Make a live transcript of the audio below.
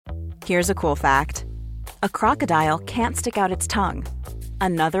Here's a cool fact. A crocodile can't stick out its tongue.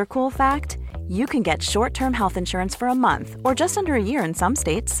 Another cool fact, you can get short-term health insurance for a month or just under a year in some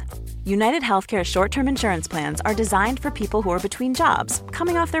states. United Healthcare short-term insurance plans are designed for people who are between jobs,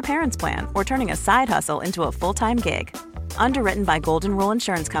 coming off their parents' plan, or turning a side hustle into a full-time gig. Underwritten by Golden Rule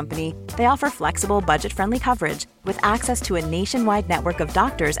Insurance Company, they offer flexible, budget-friendly coverage with access to a nationwide network of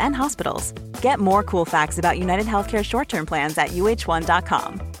doctors and hospitals. Get more cool facts about United Healthcare short-term plans at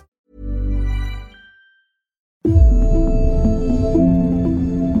uh1.com.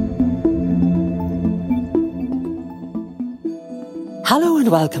 Hello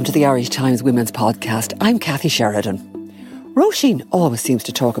and welcome to the Irish Times Women's Podcast. I'm Kathy Sheridan. Roisin always seems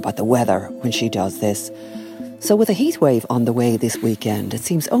to talk about the weather when she does this. So with a heatwave on the way this weekend, it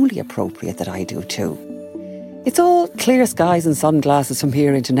seems only appropriate that I do too. It's all clear skies and sunglasses from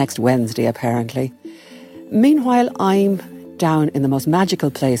here into next Wednesday, apparently. Meanwhile, I'm down in the most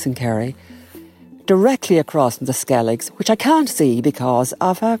magical place in Kerry, directly across from the Skelligs, which I can't see because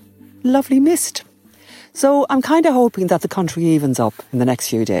of a lovely mist. So I'm kind of hoping that the country evens up in the next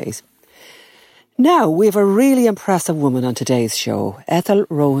few days. Now, we have a really impressive woman on today's show. Ethel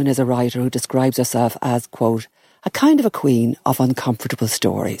Rohan is a writer who describes herself as, quote, a kind of a queen of uncomfortable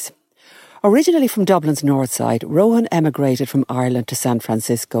stories. Originally from Dublin's north side, Rohan emigrated from Ireland to San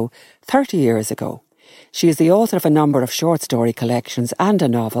Francisco 30 years ago. She is the author of a number of short story collections and a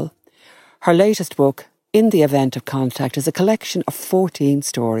novel. Her latest book, In the Event of Contact, is a collection of 14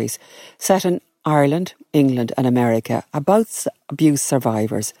 stories set in Ireland, England and America about abuse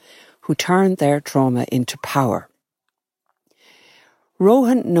survivors who turned their trauma into power.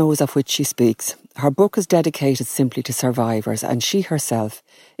 Rohan knows of which she speaks. Her book is dedicated simply to survivors, and she herself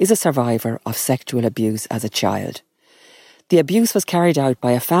is a survivor of sexual abuse as a child. The abuse was carried out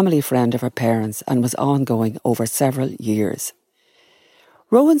by a family friend of her parents and was ongoing over several years.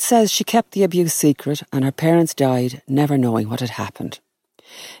 Rohan says she kept the abuse secret and her parents died never knowing what had happened.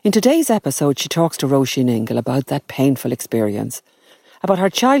 In today's episode, she talks to Roisin Ingle about that painful experience, about her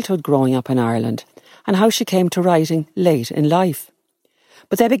childhood growing up in Ireland and how she came to writing late in life.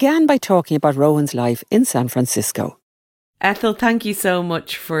 But they began by talking about Rohan's life in San Francisco. Ethel, thank you so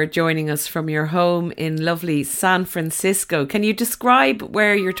much for joining us from your home in lovely San Francisco. Can you describe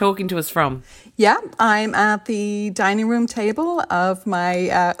where you're talking to us from? Yeah, I'm at the dining room table of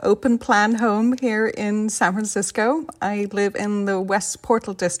my open plan home here in San Francisco. I live in the West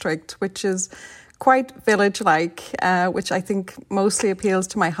Portal district, which is quite village-like, which I think mostly appeals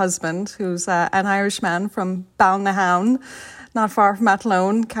to my husband, who's an Irishman from Balnahown, not far from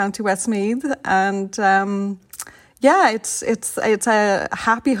Athlone, County Westmeath. And yeah, it's a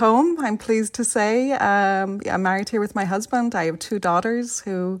happy home, I'm pleased to say. I'm married here with my husband. I have two daughters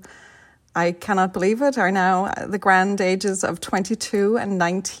who, I cannot believe it, are now the grand ages of 22 and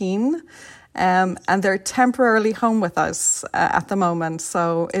 19. And they're temporarily home with us at the moment.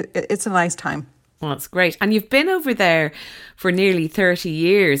 So it's a nice time. Well, that's great. And you've been over there for nearly 30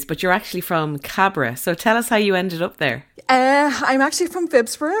 years, but you're actually from Cabra. So tell us how you ended up there. I'm actually from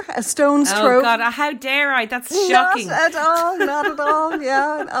Phibsborough, a stone's throw. Oh, God, how dare I? That's shocking. Not at all.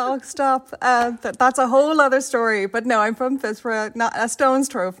 Yeah, oh, stop. That's a whole other story. But no, I'm from Phibsborough, not a stone's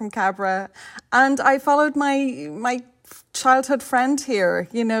throw from Cabra. And I followed my childhood friend here.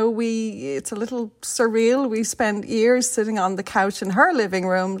 You know, it's a little surreal. We spent years sitting on the couch in her living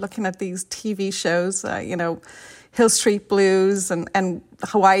room looking at these TV shows, Hill Street Blues and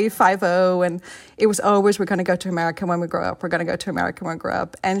Hawaii Five-0. And it was always, we're going to go to America when we grow up. We're going to go to America when we grow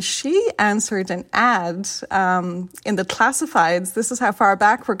up. And she answered an ad in the classifieds. This is how far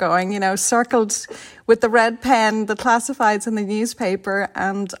back we're going, circled with the red pen, the classifieds in the newspaper.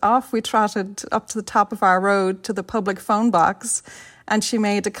 And off we trotted up to the top of our road to the public phone box. And she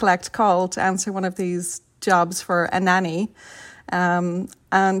made a collect call to answer one of these jobs for a nanny.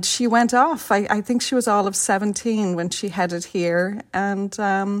 And she went off. I think she was all of 17 when she headed here. And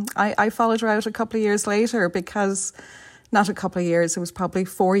I followed her out a couple of years later because, not a couple of years, it was probably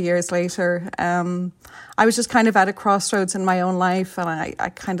 4 years later. I was just kind of at a crossroads in my own life and I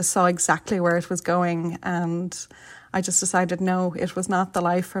kind of saw exactly where it was going. And I just decided, no, it was not the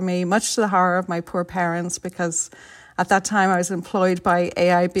life for me, much to the horror of my poor parents because at that time, I was employed by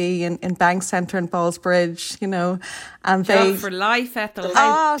AIB in Bank Centre in Ballsbridge, and Job for life, Ethel.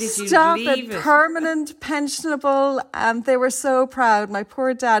 Did you leave it? Permanent, pensionable, and they were so proud. My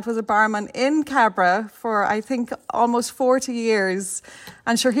poor dad was a barman in Cabra for, I think, almost 40 years.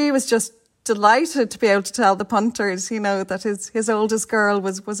 And sure, he was just delighted to be able to tell the punters, that his oldest girl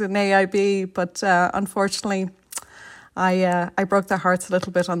was in AIB, but unfortunately, I broke their hearts a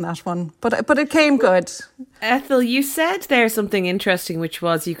little bit on that one, but it came good. Ethel, you said there something interesting, which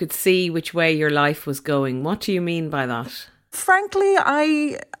was you could see which way your life was going. What do you mean by that? Frankly,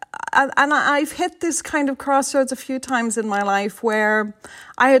 I've hit this kind of crossroads a few times in my life where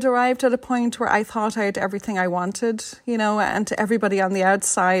I had arrived at a point where I thought I had everything I wanted, and to everybody on the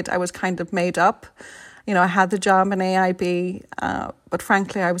outside, I was kind of made up. I had the job in AIB, but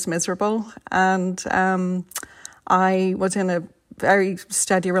frankly, I was miserable. And I was in a very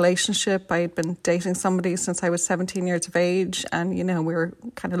steady relationship. I had been dating somebody since I was 17 years of age. And, we were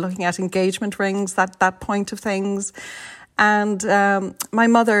kind of looking at engagement rings, that point of things. And my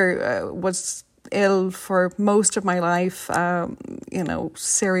mother was ill for most of my life,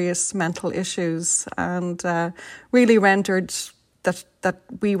 serious mental issues, and really rendered that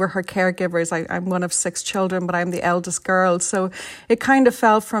we were her caregivers. I'm one of 6 children, but I'm the eldest girl. So it kind of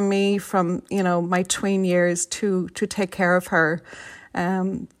fell from me from, my tween years to take care of her.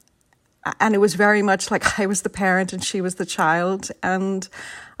 And it was very much like I was the parent and she was the child. And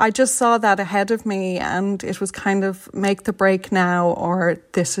I just saw that ahead of me, and it was kind of make the break now or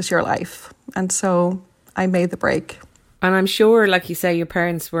this is your life. And so I made the break. And I'm sure, like you say, your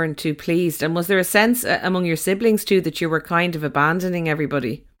parents weren't too pleased. And was there a sense among your siblings too that you were kind of abandoning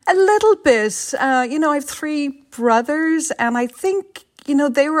everybody? A little bit. I have 3 brothers, and I think,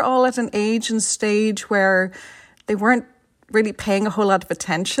 they were all at an age and stage where they weren't really paying a whole lot of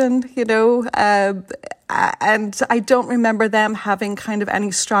attention, and I don't remember them having kind of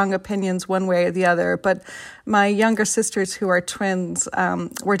any strong opinions one way or the other. But my younger sisters, who are twins,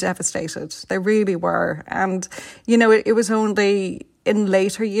 were devastated. They really were. And, it was only in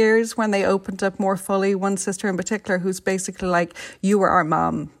later years when they opened up more fully, one sister in particular, who's basically like, you were our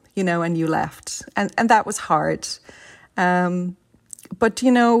mom, and you left. And that was hard. But,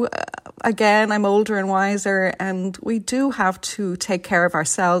 again, I'm older and wiser, and we do have to take care of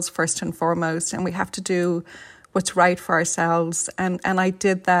ourselves first and foremost, and we have to do what's right for ourselves. And I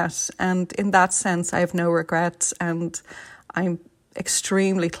did that. And in that sense, I have no regrets. And I'm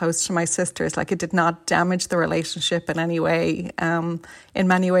extremely close to my sisters. Like, it did not damage the relationship in any way. In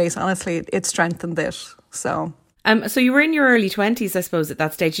many ways, honestly, it strengthened it. So you were in your early 20s, I suppose, at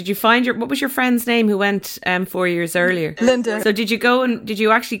that stage. Did you find what was your friend's name who went 4 years earlier? Linda. So did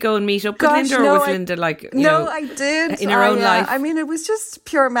you actually go and meet up with Linda, or was Linda I did. In her own life? I mean, it was just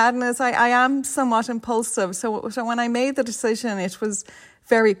pure madness. I am somewhat impulsive. So when I made the decision, it was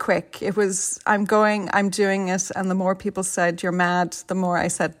very quick. It was, I'm doing it. And the more people said, you're mad, the more I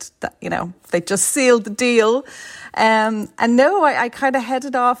said that, they just sealed the deal. And no, I kind of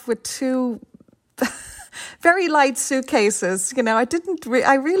headed off with 2 very light suitcases.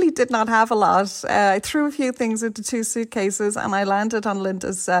 I really did not have a lot. I threw a few things into 2 suitcases, and I landed on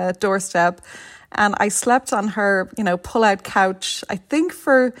Linda's doorstep, and I slept on her, pull-out couch, I think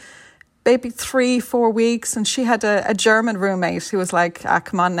for maybe 3-4 weeks. And she had a German roommate who was like,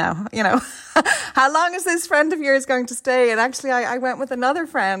 come on now, how long is this friend of yours going to stay? And actually I went with another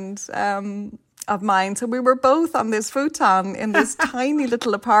friend of mine. So we were both on this futon in this tiny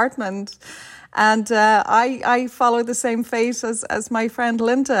little apartment. And I followed the same fate as my friend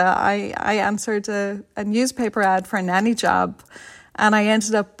Linda. I answered a newspaper ad for a nanny job, and I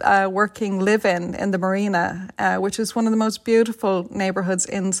ended up working live-in the Marina, which is one of the most beautiful neighborhoods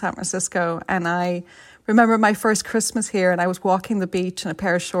in San Francisco. And I remember my first Christmas here, and I was walking the beach in a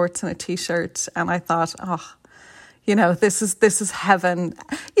pair of shorts and a T-shirt, and I thought, this is heaven.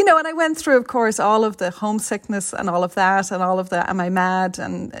 And I went through, of course, all of the homesickness and all of that, and all of the, am I mad?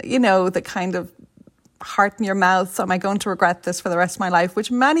 And, the kind of heart in your mouth, am I going to regret this for the rest of my life?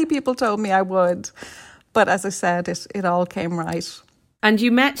 Which many people told me I would. But as I said, it all came right. And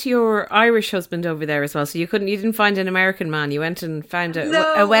you met your Irish husband over there as well, so you didn't find an American man. You went and found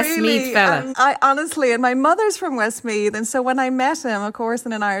a Westmeath fella. I honestly, and my mother's from Westmeath, and so when I met him, of course,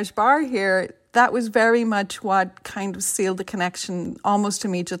 in an Irish bar here, that was very much what kind of sealed the connection almost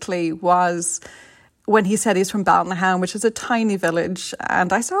immediately, was when he said he's from Ballinhaun, which is a tiny village.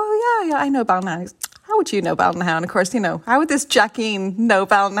 And I said, yeah, I know Ballinhaun. How would you know Ballinhaun? Of course, how would this Jacqueline know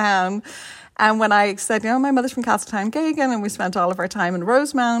Ballinhaun? And when I said, my mother's from Castletown-Gagan, and we spent all of our time in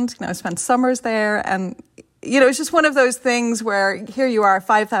Rosemount, I spent summers there. And, it's just one of those things where here you are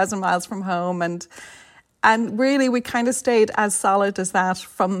 5,000 miles from home, and really, we kind of stayed as solid as that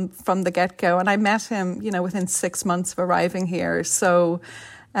from the get-go. And I met him, within 6 months of arriving here. So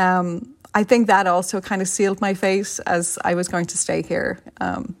I think that also kind of sealed my fate as I was going to stay here.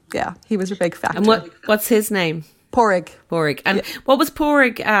 He was a big factor. And what's his name? Porrig. And what was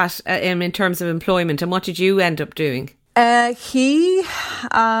Porrig at in terms of employment, and what did you end up doing? He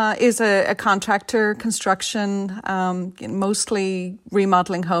is a contractor, construction, mostly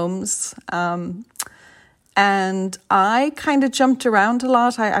remodeling homes. And I kind of jumped around a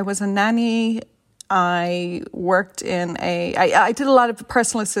lot. I was a nanny. I worked I did a lot of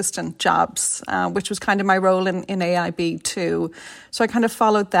personal assistant jobs, which was kind of my role in AIB too. So I kind of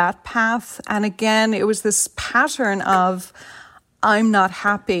followed that path. And again, it was this pattern of I'm not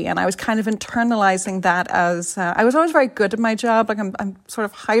happy. And I was kind of internalizing that as I was always very good at my job. Like I'm sort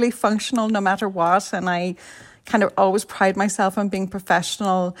of highly functional no matter what. And I kind of always pride myself on being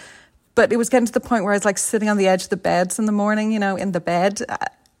professional. But it was getting to the point where I was like sitting on the edge of the beds in the morning, in the bed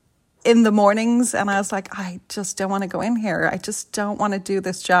in the mornings. And I was like, I just don't want to go in here. I just don't want to do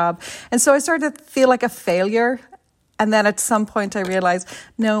this job. And so I started to feel like a failure. And then at some point I realized,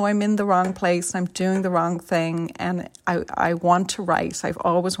 no, I'm in the wrong place. I'm doing the wrong thing. And I want to write. I've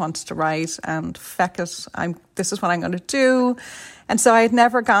always wanted to write. And feck it, this is what I'm going to do. And so I had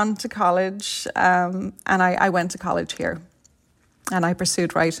never gone to college. And I went to college here. And I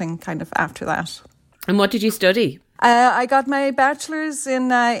pursued writing kind of after that. And what did you study? I got my bachelor's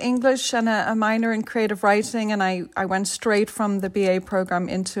in English and a minor in creative writing, and I went straight from the BA program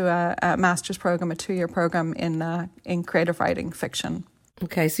into a master's program, a 2-year program in creative writing fiction.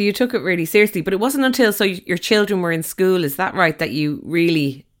 Okay, so you took it really seriously, but it wasn't until your children were in school, is that right, that you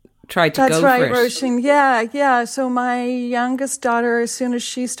really tried to go for it? That's right, Roisin. Yeah. So my youngest daughter, as soon as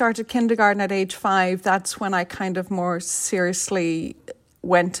she started kindergarten at age 5, that's when I kind of more seriously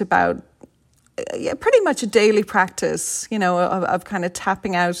went about pretty much a daily practice, of kind of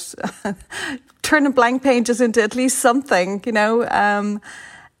tapping out, turning blank pages into at least something, and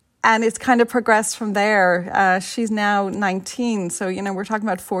it's kind of progressed from there. She's now 19, so, we're talking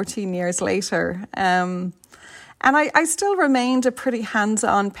about 14 years later. And I still remained a pretty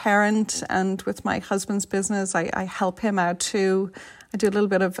hands-on parent, and with my husband's business, I help him out too. I do a little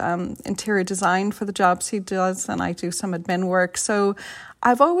bit of interior design for the jobs he does, and I do some admin work. So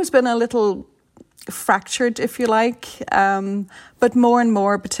I've always been a little fractured, if you like, but more and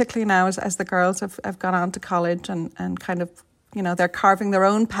more, particularly now as the girls have gone on to college and kind of, they're carving their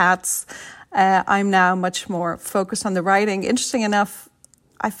own paths, I'm now much more focused on the writing. Interesting enough,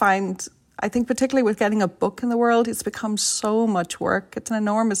 I think particularly with getting a book in the world, it's become so much work. It's an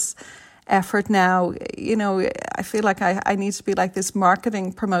enormous effort now. I feel like I need to be like this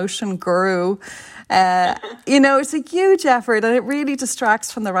marketing promotion guru. It's a huge effort, and it really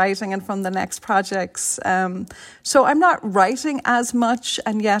distracts from the writing and from the next projects. So I'm not writing as much,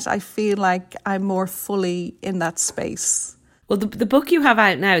 and yet I feel like I'm more fully in that space. Well, the book you have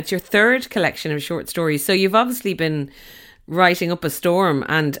out now, it's your 3rd collection of short stories. So you've obviously been writing up a storm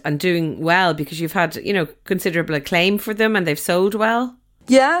and doing well, because you've had, considerable acclaim for them and they've sold well.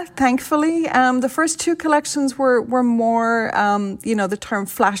 Yeah, thankfully. The first 2 collections were more, the term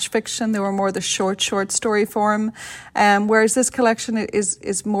flash fiction. They were more the short story form. Whereas this collection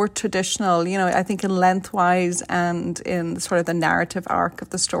is more traditional, I think in lengthwise and in sort of the narrative arc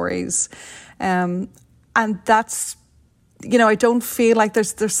of the stories. And that's, I don't feel like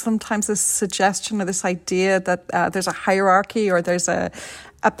there's sometimes this suggestion or this idea that there's a hierarchy or there's a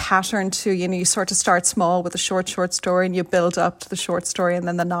pattern to, you sort of start small with a short story and you build up to the short story and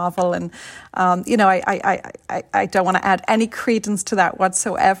then the novel. And, I don't want to add any credence to that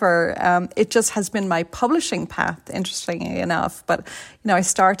whatsoever. It just has been my publishing path, interestingly enough. But, I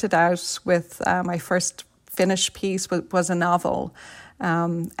started out with my first finished piece was a novel.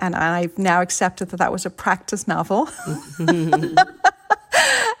 And I've now accepted that was a practice novel.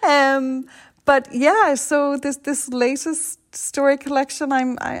 But yeah, so this latest story collection,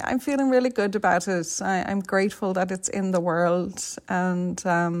 I'm feeling really good about it. I'm grateful that it's in the world, and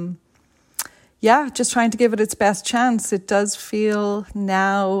just trying to give it its best chance. It does feel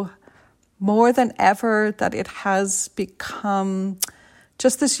now more than ever that it has become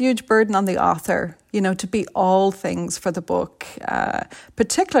just this huge burden on the author, to be all things for the book,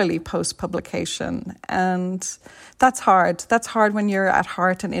 particularly post-publication. And that's hard. That's hard when you're at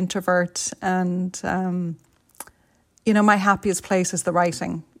heart an introvert. And, my happiest place is the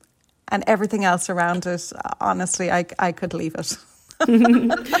writing. And everything else around it, honestly, I could leave it.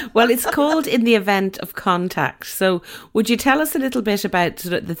 Well, it's called In the Event of Contact. So would you tell us a little bit about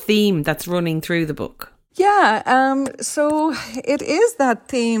the theme that's running through the book? Yeah, so it is that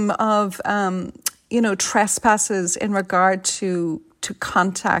theme of, trespasses in regard to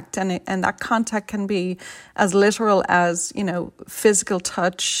contact. And that contact can be as literal as, physical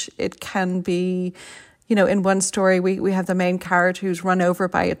touch. It can be, in one story, we have the main character who's run over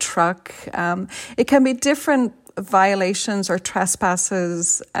by a truck. It can be different violations or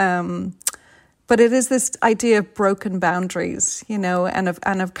trespasses. But But it is this idea of broken boundaries, you know, and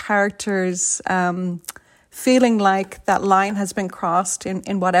of characters feeling like that line has been crossed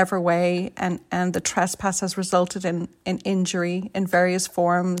in whatever way, and the trespass has resulted in injury in various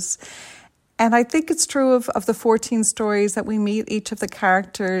forms. And I think it's true of the 14 stories that we meet each of the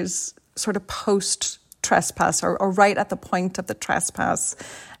characters sort of post-trespass or right at the point of the trespass.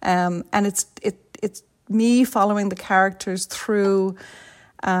 And it's me following the characters through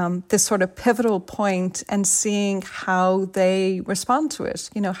this sort of pivotal point and seeing how they respond to it,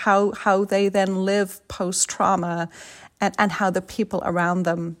 you know, how they then live post-trauma and how the people around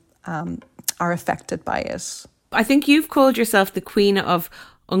them are affected by it. I think you've called yourself the queen of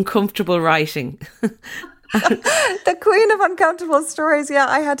uncomfortable writing. The queen of uncomfortable stories. Yeah,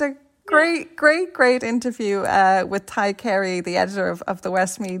 I had a great interview with Ty Carey, the editor of the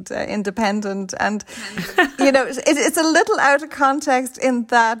Westmeath Independent. And, you know, it's a little out of context in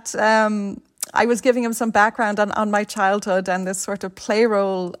that I was giving him some background on my childhood and this sort of play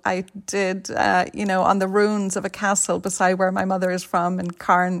role I did, you know, on the ruins of a castle beside where my mother is from in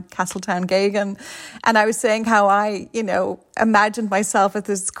Carn, Castletown, Gagan. And I was saying how I, you know, imagined myself as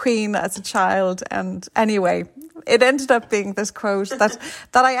this queen as a child. And anyway, it ended up being this quote that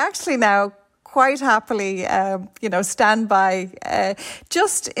I actually now quite happily, you know, stand by,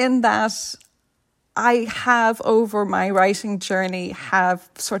 just in that I have over my writing journey have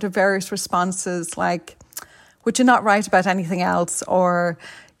sort of various responses like, would you not write about anything else? Or,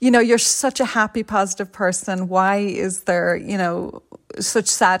 you know, you're such a happy, positive person. Why is there, you know, such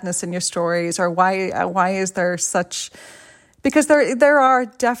sadness in your stories? Or why is there such... Because there are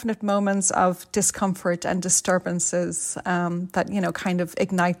definite moments of discomfort and disturbances that, you know, kind of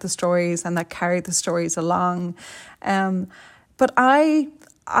ignite the stories and that carry the stories along. But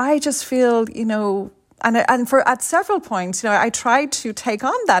I just feel, you know, and for at several points, you know, I tried to take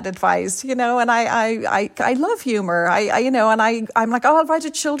on that advice, you know, and I love humor. I you know, and I'm like, oh, I'll write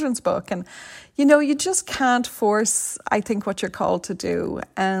a children's book. And, you know, you just can't force, I think, what you're called to do.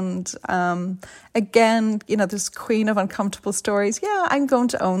 And again, you know, this queen of uncomfortable stories. Yeah, I'm going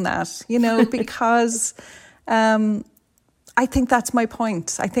to own that, you know, because I think that's my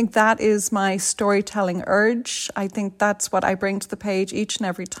point. I think that is my storytelling urge. I think that's what I bring to the page each and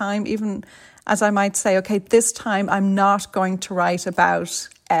every time, even as I might say, okay, this time I'm not going to write about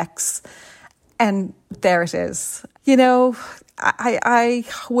X. And there it is. You know, I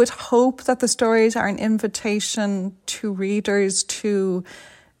would hope that the stories are an invitation to readers to,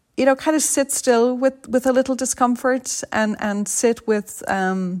 you know, kind of sit still with a little discomfort and sit with,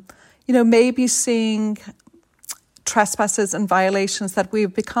 you know, maybe seeing trespasses and violations that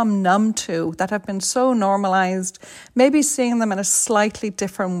we've become numb to, that have been so normalized, maybe seeing them in a slightly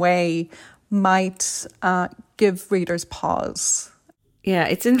different way might give readers pause. Yeah,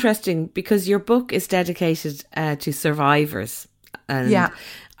 it's interesting because your book is dedicated to survivors. And yeah.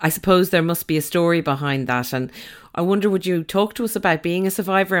 I suppose there must be a story behind that. And I wonder, would you talk to us about being a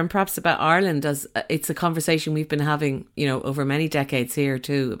survivor and perhaps about Ireland, as it's a conversation we've been having, you know, over many decades here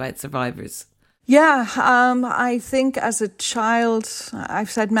too, about survivors? Yeah, I think as a child,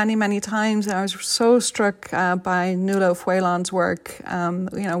 I've said many times, I was so struck by Nuala Whelan's work,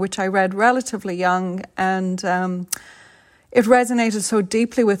 you know, which I read relatively young, and it resonated so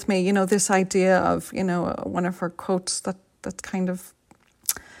deeply with me, you know, this idea of, you know, one of her quotes that kind of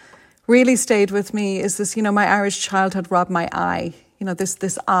really stayed with me is this, you know, my Irish childhood robbed my eye. You know,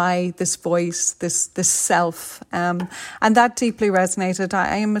 this I, this voice, this self. And that deeply resonated.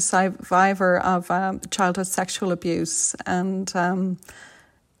 I am a survivor of childhood sexual abuse. And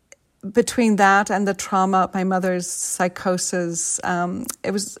between that and the trauma of my mother's psychosis,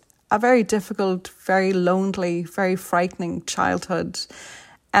 it was a very difficult, very lonely, very frightening childhood.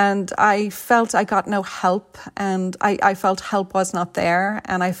 And I felt I got no help, and I felt help was not there.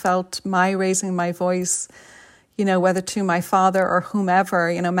 And I felt my raising my voice, you know, whether to my father or whomever,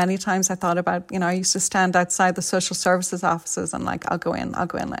 you know, many times I thought about, you know, I used to stand outside the social services offices and like, I'll go in.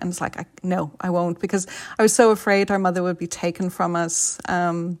 And it's like, no, I won't, because I was so afraid our mother would be taken from us.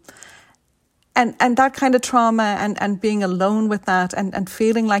 And that kind of trauma and being alone with that and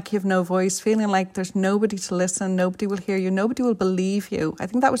feeling like you have no voice, feeling like there's nobody to listen, nobody will hear you, nobody will believe you. I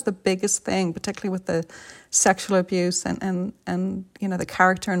think that was the biggest thing, particularly with the sexual abuse and you know, the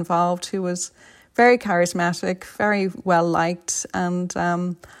character involved, who was very charismatic, very well liked. And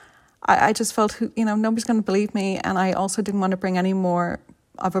I just felt, you know, nobody's going to believe me. And I also didn't want to bring any more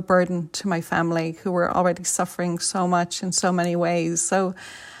of a burden to my family, who were already suffering so much in so many ways. So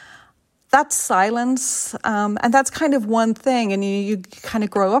that's silence. And that's kind of one thing. And you kind of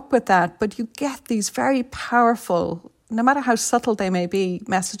grow up with that. But you get these very powerful no matter how subtle they may be,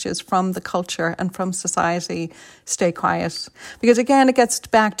 messages from the culture and from society, stay quiet. Because again, it gets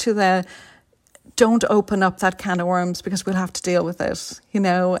back to the don't open up that can of worms because we'll have to deal with it,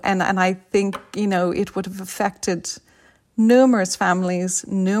 and I think, it would have affected numerous families,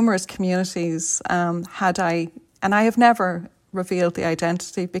 numerous communities, and I have never revealed the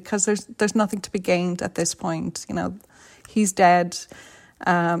identity because there's nothing to be gained at this point. He's dead.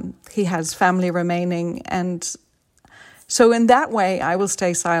 He has family remaining. And so in that way, I will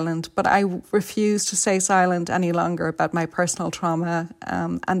stay silent, but I refuse to stay silent any longer about my personal trauma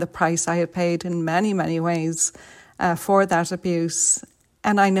and the price I have paid in many, many ways for that abuse.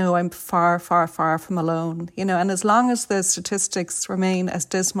 And I know I'm far, far, far from alone, and as long as the statistics remain as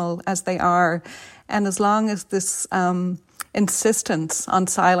dismal as they are, and as long as this insistence on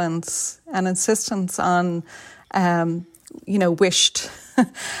silence and insistence on, wished,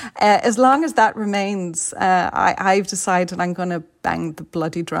 as long as that remains, I've decided I'm going to bang the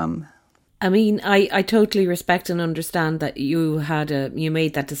bloody drum. I mean, I totally respect and understand that you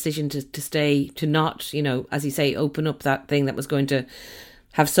made that decision to stay, to not, as you say, open up that thing that was going to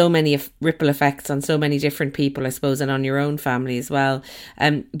have so many ripple effects on so many different people, I suppose, and on your own family as well.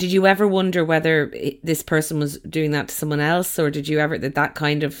 Did you ever wonder whether this person was doing that to someone else, or did that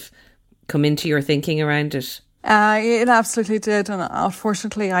kind of come into your thinking around it? It absolutely did, and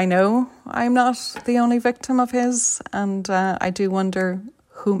unfortunately I know I'm not the only victim of his, and I do wonder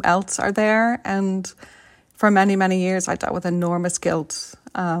whom else are there. And for many, many years I dealt with enormous guilt.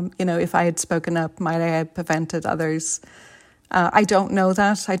 If I had spoken up, might I have prevented others? I don't know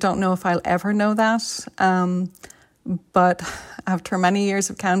that. I don't know if I'll ever know that. But after many years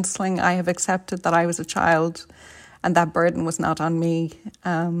of counselling, I have accepted that I was a child and that burden was not on me.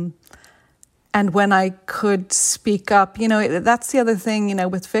 And when I could speak up, that's the other thing,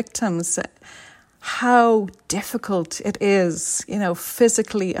 with victims, how difficult it is,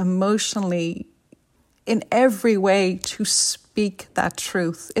 physically, emotionally, in every way to speak that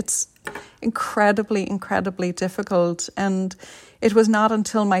truth. It's incredibly, incredibly difficult. And it was not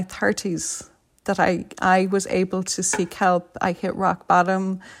until my 30s that I was able to seek help. I hit rock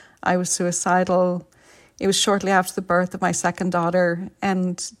bottom. I was suicidal. It was shortly after the birth of my second daughter,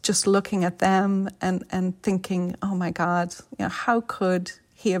 and just looking at them and thinking, oh my God, how could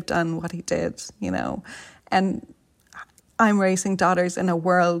he have done what he did, And I'm raising daughters in a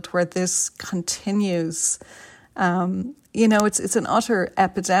world where this continues. It's an utter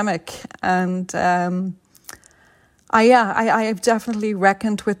epidemic, and I have definitely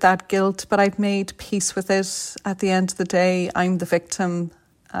reckoned with that guilt, but I've made peace with it. At the end of the day, I'm the victim.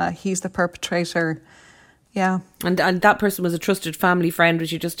 He's the perpetrator. Yeah. And that person was a trusted family friend,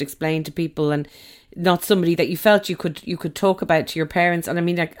 which you just explained to people, and not somebody that you felt you could talk about to your parents. And I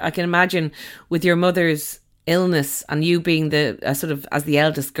mean, I can imagine with your mother's illness and you being the sort of, as the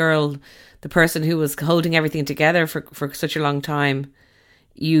eldest girl, the person who was holding everything together for such a long time,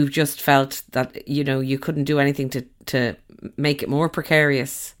 you just felt that, you couldn't do anything to make it more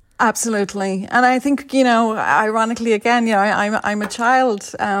precarious. Absolutely. And I think, ironically, again, I'm a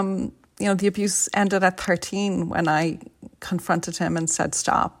child. The abuse ended at 13 when I confronted him and said,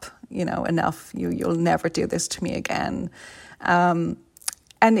 stop, enough, you'll never do this to me again. And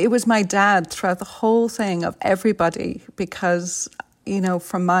it was my dad throughout the whole thing, of everybody, because,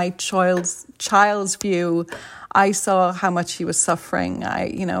 from my child's view, I saw how much he was suffering.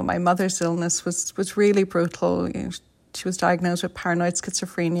 My mother's illness was really brutal. She was diagnosed with paranoid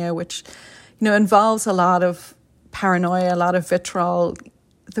schizophrenia, which, involves a lot of paranoia, a lot of vitriol.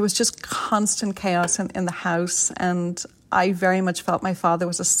 There was just constant chaos in the house, and I very much felt my father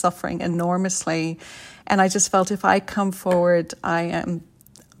was suffering enormously. And I just felt if I come forward, I'm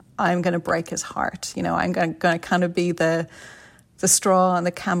going to break his heart. I'm going to kind of be the straw on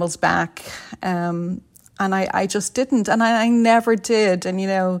the camel's back. And I just didn't. And I never did.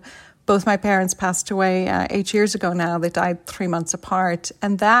 And, both my parents passed away 8 years ago now. They died 3 months apart.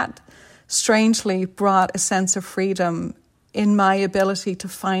 And that strangely brought a sense of freedom in my ability to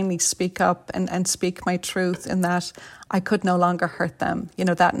finally speak up and speak my truth, in that I could no longer hurt them.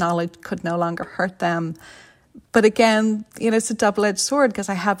 That knowledge could no longer hurt them. But again, it's a double-edged sword, because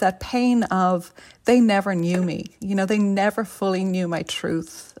I have that pain of they never knew me. They never fully knew my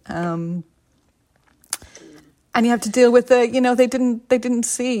truth. And you have to deal with they didn't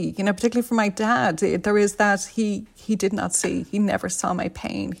see, particularly for my dad, there is that he did not see. He never saw my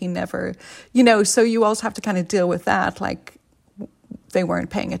pain. He never, so you also have to kind of deal with that, like they weren't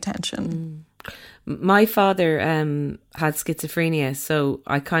paying attention. My father had schizophrenia, so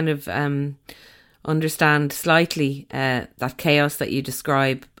I kind of understand slightly that chaos that you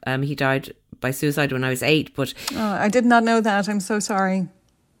describe. He died by suicide when I was 8. But I did not know that. I'm so sorry.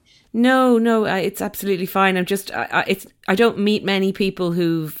 No, it's absolutely fine. I don't meet many people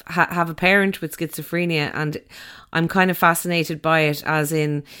who have a parent with schizophrenia, and I'm kind of fascinated by it, as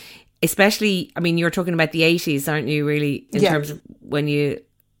in, especially, I mean, you're talking about the 80s, aren't you, really, in terms of when you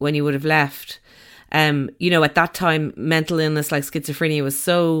would have left. At that time, mental illness like schizophrenia was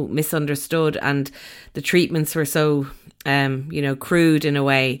so misunderstood, and the treatments were so, crude in a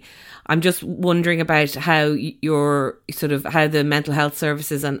way. I'm just wondering about how how the mental health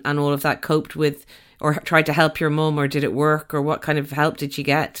services and all of that coped with, or tried to help your mum, or did it work, or what kind of help did you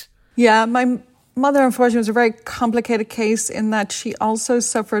get? Yeah, my mother, unfortunately, was a very complicated case in that she also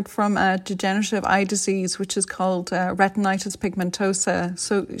suffered from a degenerative eye disease, which is called retinitis pigmentosa.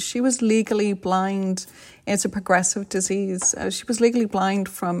 So she was legally blind. It's a progressive disease. She was legally blind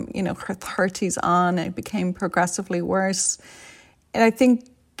from, her 30s on. It became progressively worse. And I think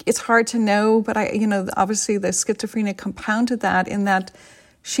it's hard to know, but obviously the schizophrenia compounded that, in that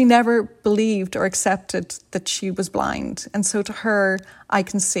she never believed or accepted that she was blind. And so to her, I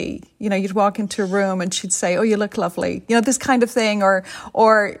can see. You'd walk into a room and she'd say, "Oh, you look lovely." This kind of thing, or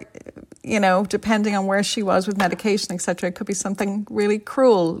depending on where she was with medication, etc., it could be something really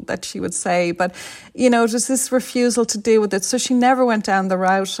cruel that she would say. But, just this refusal to deal with it. So she never went down the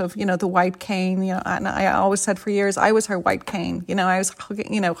route of, the white cane, and I always said for years, I was her white cane. I was,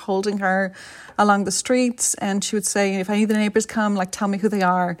 holding her along the streets, and she would say, if any of the neighbours come, tell me who they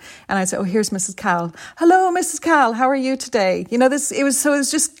are. And I'd say, "Oh, here's Mrs. Cal. Hello, Mrs. Cal, how are you today?" It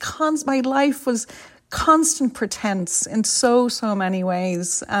was just my life was constant pretense in so many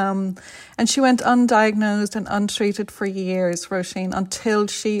ways. And she went undiagnosed and untreated for years, Roisin, until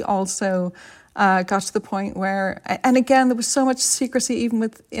she also got to the point where, and again, there was so much secrecy even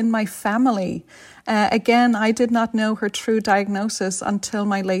within my family. Again, I did not know her true diagnosis until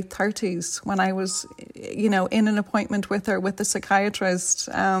my late 30s, when I was, in an appointment with her, with the psychiatrist.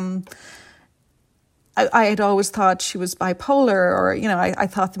 I had always thought she was bipolar, or, I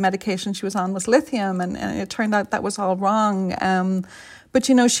thought the medication she was on was lithium, and it turned out that was all wrong. But,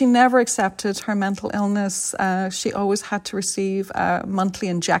 she never accepted her mental illness. She always had to receive a monthly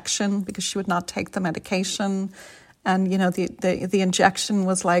injection because she would not take the medication. And, the injection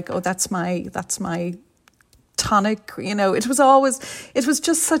was like, "Oh, that's my tonic." It was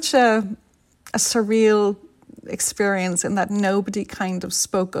just such a surreal experience, in that nobody kind of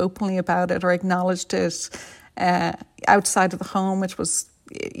spoke openly about it or acknowledged it outside of the home, which was,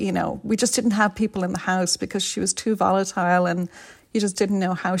 we just didn't have people in the house because she was too volatile, and you just didn't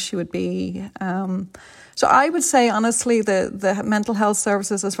know how she would be. So I would say, honestly, the mental health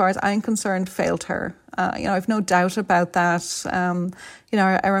services, as far as I'm concerned, failed her. I've no doubt about that.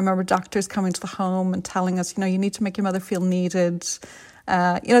 I remember doctors coming to the home and telling us, you need to make your mother feel needed.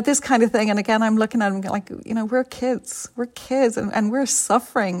 This kind of thing. And again, I'm looking at them like, we're kids and we're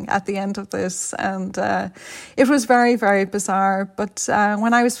suffering at the end of this. And it was very, very bizarre. But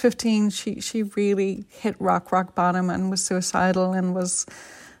when I was 15, she really hit rock bottom and was suicidal, and was,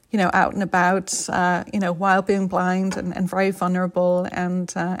 out and about, while being blind and very vulnerable.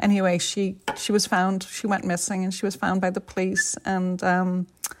 And anyway, she was found, she went missing, and she was found by the police. And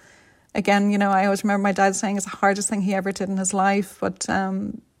again, I always remember my dad saying it's the hardest thing he ever did in his life, but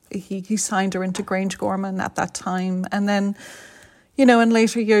he signed her into Grange Gorman at that time. And then, in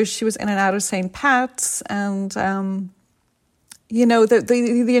later years, she was in and out of St. Pat's, and,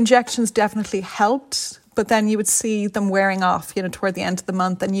 the injections definitely helped, but then you would see them wearing off, toward the end of the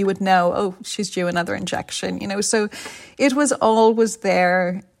month, and you would know, oh, she's due another injection, so it was always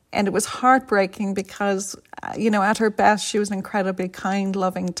there. And it was heartbreaking because, at her best, she was an incredibly kind,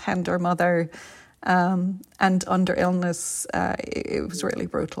 loving, tender mother. And under illness, it was really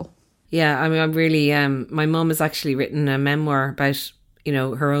brutal. Yeah, I mean, I'm really, my mum has actually written a memoir about,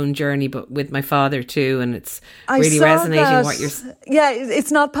 her own journey, but with my father too. And it's really resonating what you're saying. Yeah,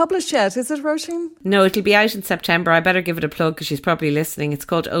 it's not published yet, is it, Roisin? No, it'll be out in September. I better give it a plug because she's probably listening. It's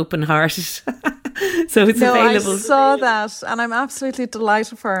called Open Hearted. So it's available. I saw that, and I'm absolutely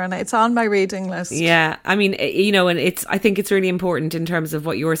delighted for her, and it's on my reading list. Yeah, I mean, and I think it's really important in terms of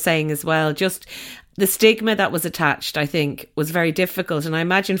what you're saying as well. Just the stigma that was attached, I think, was very difficult. And I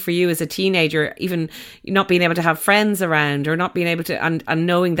imagine for you as a teenager, even not being able to have friends around, or not being able to, and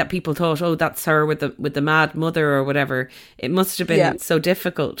knowing that people thought, oh, that's her with the mad mother or whatever, it must have been so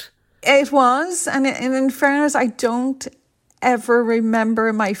difficult. It was, and in fairness, I don't ever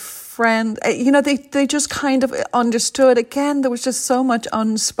remember my friend, they just kind of understood. Again, there was just so much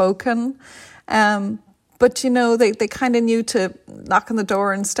unspoken, but they kind of knew to knock on the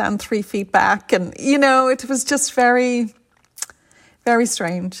door and stand 3 feet back, and it was just very, Very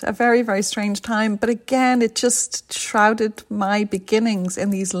strange, a very, very strange time. But again, it just shrouded my beginnings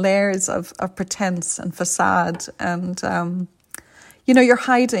in these layers of pretense and facade. And, you're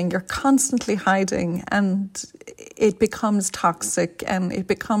hiding, you're constantly hiding, and it becomes toxic and it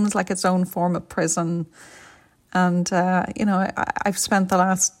becomes like its own form of prison. And, I've spent the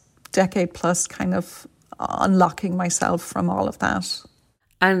last decade plus kind of unlocking myself from all of that.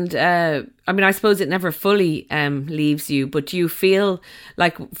 And I suppose it never fully leaves you, but do you feel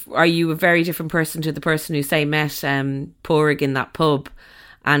like, are you a very different person to the person who, say, met Pádraig in that pub?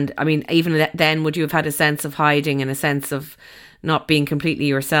 And I mean, even then, would you have had a sense of hiding and a sense of not being completely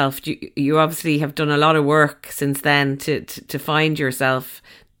yourself? You obviously have done a lot of work since then to find yourself.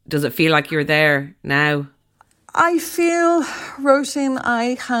 Does it feel like you're there now? I feel, Roisin,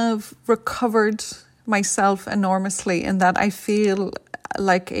 I have recovered myself enormously in that I feel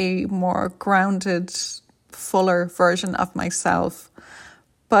like a more grounded, fuller version of myself.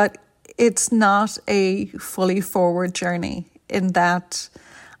 But it's not a fully forward journey in that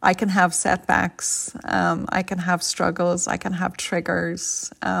I can have setbacks, I can have struggles, I can have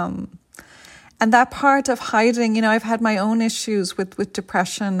triggers. And that part of hiding, I've had my own issues with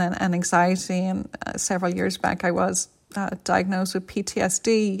depression and anxiety. And several years back, I was diagnosed with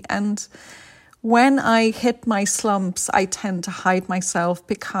PTSD. And when I hit my slumps, I tend to hide myself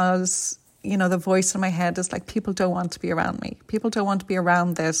because, the voice in my head is like, people don't want to be around me. People don't want to be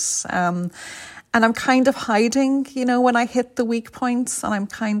around this. And I'm kind of hiding, when I hit the weak points. And I'm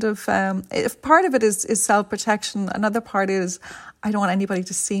kind of, if part of it is self-protection, another part is I don't want anybody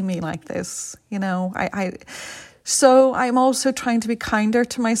to see me like this. So I'm also trying to be kinder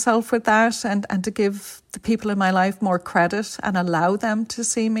to myself with that and to give the people in my life more credit and allow them to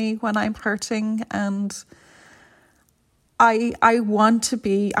see me when I'm hurting. And I want to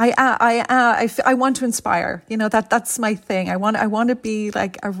be, I want to inspire, that's my thing. I want to be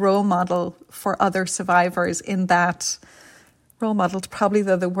like a role model for other survivors in that. Role model is probably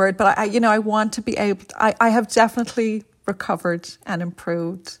the word, but I want to be able to, I have definitely recovered and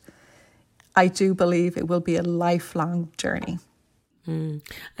improved. I do believe it will be a lifelong journey. And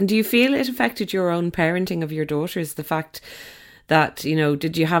do you feel it affected your own parenting of your daughters? The fact that,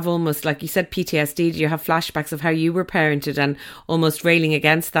 did you have almost, like you said, PTSD? Do you have flashbacks of how you were parented and almost railing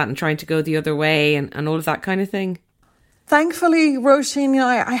against that and trying to go the other way and all of that kind of thing? Thankfully, Roisin,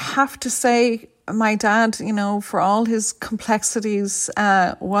 I have to say, my dad, for all his complexities,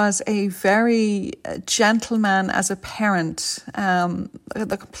 was a very gentleman as a parent.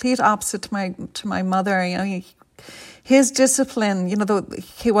 The complete opposite to my mother. His discipline.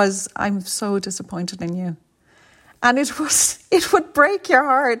 He was, I'm so disappointed in you, and it would break your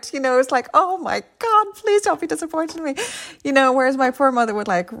heart. It's like, oh my God, please don't be disappointed in me. Whereas my poor mother would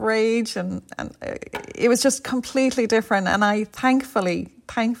like rage, and it was just completely different. And I thankfully.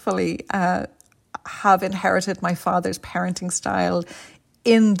 Have inherited my father's parenting style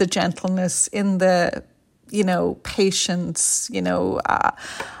in the gentleness, in the, patience,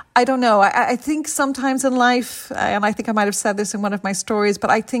 I don't know. I think sometimes in life, and I think I might have said this in one of my stories, but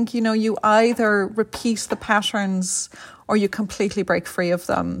I think, you either repeat the patterns or you completely break free of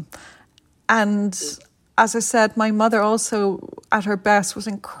them. And as I said, my mother also at her best was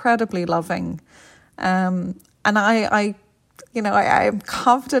incredibly loving. And I am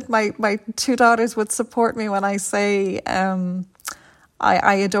confident my two daughters would support me when I say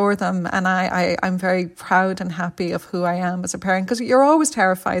I adore them, and I'm very proud and happy of who I am as a parent, because you're always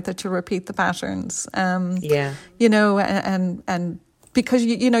terrified that you'll repeat the patterns. And because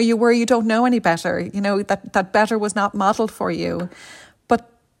you worry you don't know any better, that better was not modelled for you.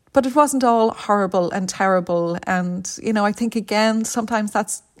 But it wasn't all horrible and terrible. And, I think, again, sometimes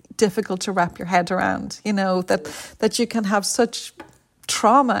that's difficult to wrap your head around, that you can have such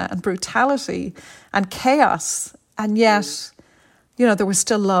trauma and brutality and chaos, and yet, there was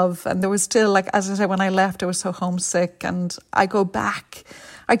still love, and there was still, like, as I said, when I left, I was so homesick, and I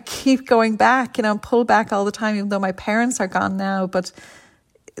keep going back, and pull back all the time, even though my parents are gone now, but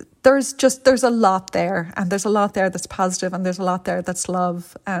there's a lot there, and there's a lot there that's positive, and there's a lot there that's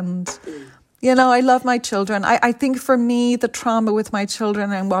love. And I love my children. I think for me, the trauma with my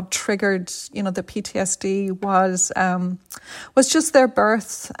children and what triggered, the PTSD was just their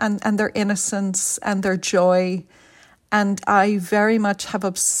birth and their innocence and their joy. And I very much have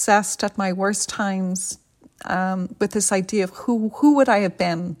obsessed at my worst times with this idea of who would I have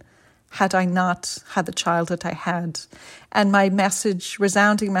been had I not had the childhood I had. And my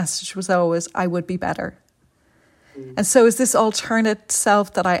resounding message was always, I would be better. And so is this alternate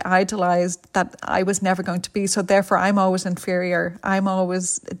self that I idolized that I was never going to be. So therefore I'm always inferior. I'm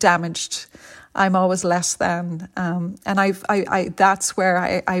always damaged. I'm always less than. And that's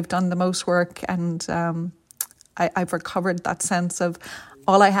where I've done the most work, and I've recovered that sense of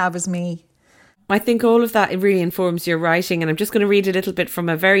all I have is me. I think all of that, it really informs your writing. And I'm just going to read a little bit from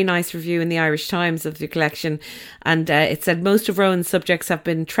a very nice review in the Irish Times of the collection. And it said, most of Rowan's subjects have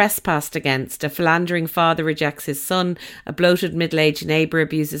been trespassed against. A philandering father rejects his son. A bloated middle-aged neighbour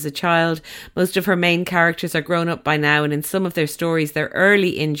abuses a child. Most of her main characters are grown up by now. And in some of their stories, their early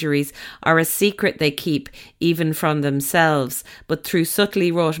injuries are a secret they keep, even from themselves. But through subtly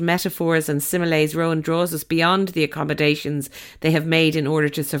wrought metaphors and similes, Rowan draws us beyond the accommodations they have made in order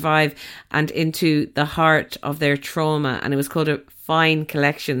to survive and into the heart of their trauma. And it was called a fine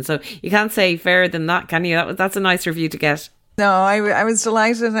collection. So you can't say fairer than that, can you? That's a nice review to get. No, I was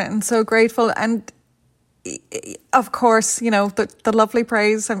delighted and so grateful. And of course, you know, the lovely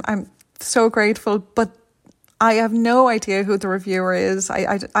praise. I'm so grateful. But I have no idea who the reviewer is.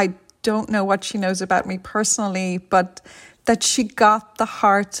 I don't know what she knows about me personally, but that she got the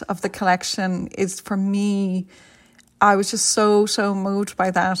heart of the collection is, for me, I was just so moved by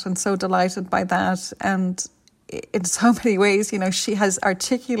that and so delighted by that. And in so many ways, you know, she has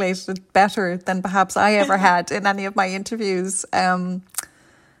articulated it better than perhaps I ever had in any of my interviews.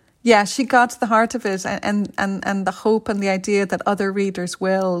 Yeah, she got to the heart of it, and the hope and the idea that other readers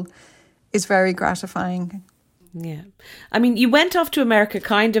will is very gratifying. Yeah. I mean, you went off to America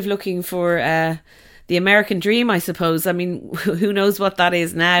kind of looking for the American dream, I suppose. I mean, who knows what that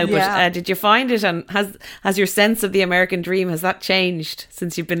is now, but did you find it, and has your sense of the American dream, has that changed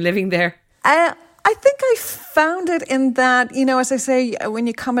since you've been living there? I think I found it in that, you know, as I say, when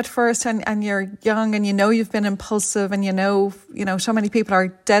you come at first and you're young and you know you've been impulsive and you know, so many people are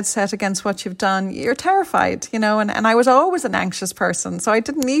dead set against what you've done, you're terrified, you know, and I was always an anxious person, so I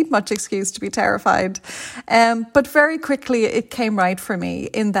didn't need much excuse to be terrified. But very quickly it came right for me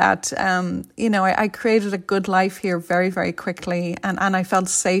in that, you know, I created a good life here very, very quickly, and I felt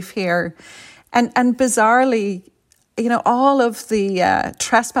safe here. And bizarrely, you know, all of the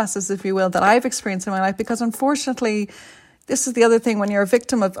trespasses, if you will, that I've experienced in my life, because unfortunately, this is the other thing, when you're a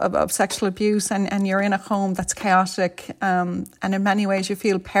victim of sexual abuse and you're in a home that's chaotic, and in many ways you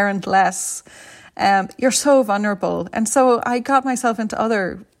feel parentless, you're so vulnerable. And so I got myself into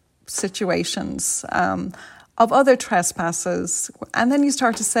other situations of other trespasses. And then you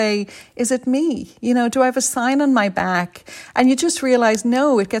start to say, is it me? You know, do I have a sign on my back? And you just realize,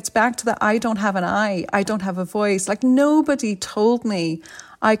 no, it gets back to the I don't have an eye. I don't have a voice. Like, nobody told me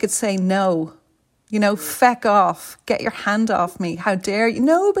I could say no. You know, feck off, get your hand off me. How dare you?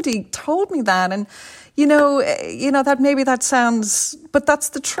 Nobody told me that. And, you know, that maybe that sounds, but that's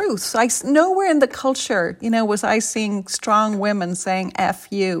the truth. Nowhere in the culture, you know, was I seeing strong women saying, F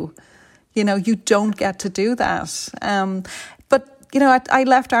you. You know, you don't get to do that. But, you know, I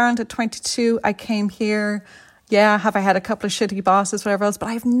left Ireland at 22. I came here. Yeah, have I had a couple of shitty bosses, whatever else, but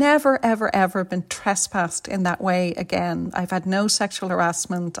I've never, ever, ever been trespassed in that way again. I've had no sexual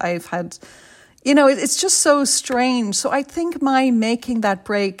harassment. I've had, you know, it's just so strange. So I think my making that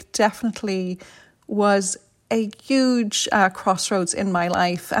break definitely was a huge crossroads in my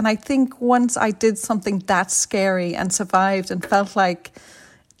life. And I think once I did something that scary and survived and felt like,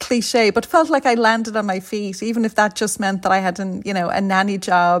 cliche, but felt like I landed on my feet, even if that just meant that I had a nanny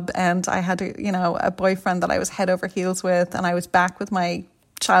job, and I had a boyfriend that I was head over heels with, and I was back with my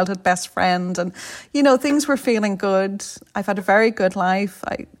childhood best friend, and things were feeling good. I've had a very good life.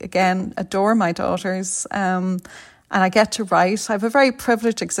 I again adore my daughters, and I get to write. I have a very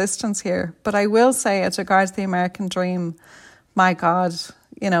privileged existence here. But I will say, as regards the American dream, my God,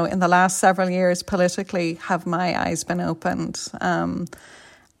 in the last several years politically, have my eyes been opened.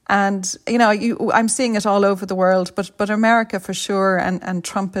 And, I'm seeing it all over the world, but America for sure, and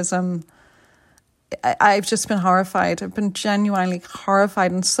Trumpism, I've just been horrified. I've been genuinely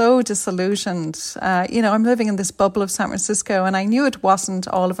horrified and so disillusioned. I'm living in this bubble of San Francisco, and I knew it wasn't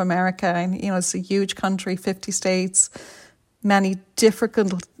all of America. And, it's a huge country, 50 states, many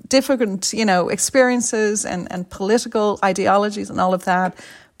different experiences and political ideologies and all of that.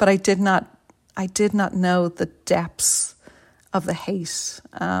 But I did not know the depths of the hate,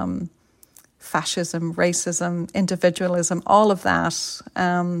 fascism, racism, individualism, all of that.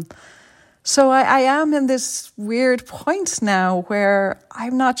 So I am in this weird point now where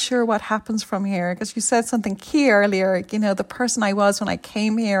I'm not sure what happens from here. Because you said something key earlier, the person I was when I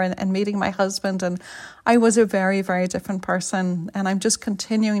came here and meeting my husband, and I was a very, very different person. And I'm just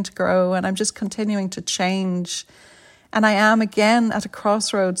continuing to grow, and I'm just continuing to change. And I am again at a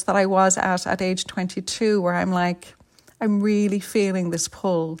crossroads that I was at age 22, where I'm like, I'm really feeling this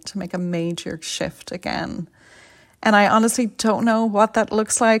pull to make a major shift again. And I honestly don't know what that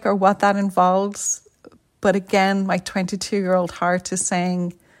looks like or what that involves. But again, my 22-year-old heart is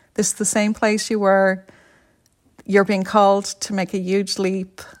saying, this is the same place you were. You're being called to make a huge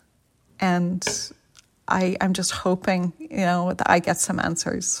leap. And I'm just hoping, that I get some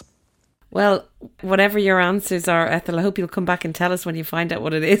answers. Well, whatever your answers are, Ethel, I hope you'll come back and tell us when you find out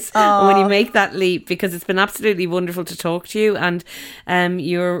what it is and when you make that leap, because it's been absolutely wonderful to talk to you. And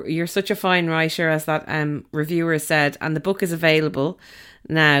you're such a fine writer, as that reviewer said, and the book is available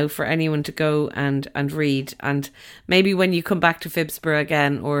now for anyone to go and read. And maybe when you come back to Phibsborough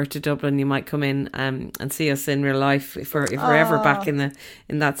again or to Dublin, you might come in and see us in real life if we're ever back in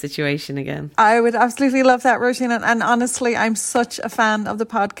that situation again. I would absolutely love that, Roisin. And honestly, I'm such a fan of the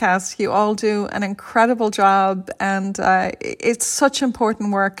podcast. You all do an incredible job, and it's such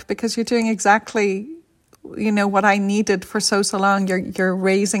important work because you're doing exactly what I needed for so long. You're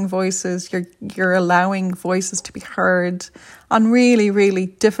raising voices, you're allowing voices to be heard on really, really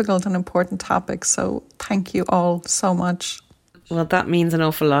difficult and important topics. So thank you all so much. Well, that means an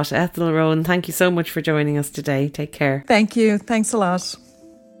awful lot. Ethel, Rohan, thank you so much for joining us today. Take care. Thank you. Thanks a lot.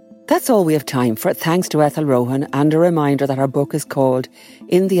 That's all we have time for. Thanks to Ethel Rohan, and a reminder that our book is called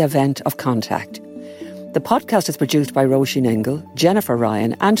In the Event of Contact. The podcast is produced by Roisin Ingle, Jennifer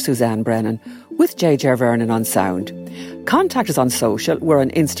Ryan and Suzanne Brennan, with JJ Vernon on sound. Contact us on social. We're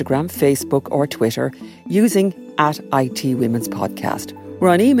on Instagram, Facebook or Twitter using @IT Women's Podcast. We're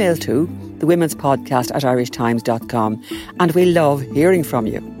on email too, thewomenspodcast@irishtimes.com, and we love hearing from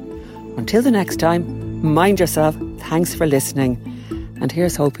you. Until the next time, mind yourself, thanks for listening, and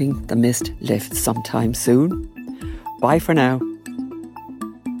here's hoping the mist lifts sometime soon. Bye for now.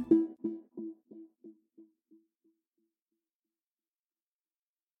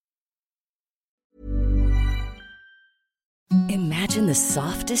 Imagine the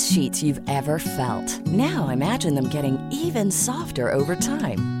softest sheets you've ever felt. Now imagine them getting even softer over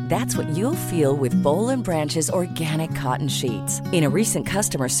time. That's what you'll feel with Boll & Branch's organic cotton sheets. In a recent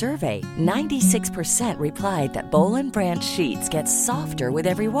customer survey, 96% replied that Boll & Branch sheets get softer with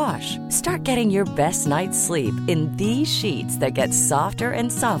every wash. Start getting your best night's sleep in these sheets that get softer and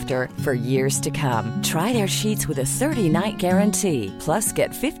softer for years to come. Try their sheets with a 30-night guarantee. Plus, get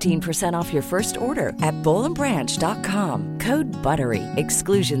 15% off your first order at bollandbranch.com. Code BUTTERY.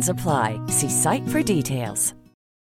 Exclusions apply. See site for details.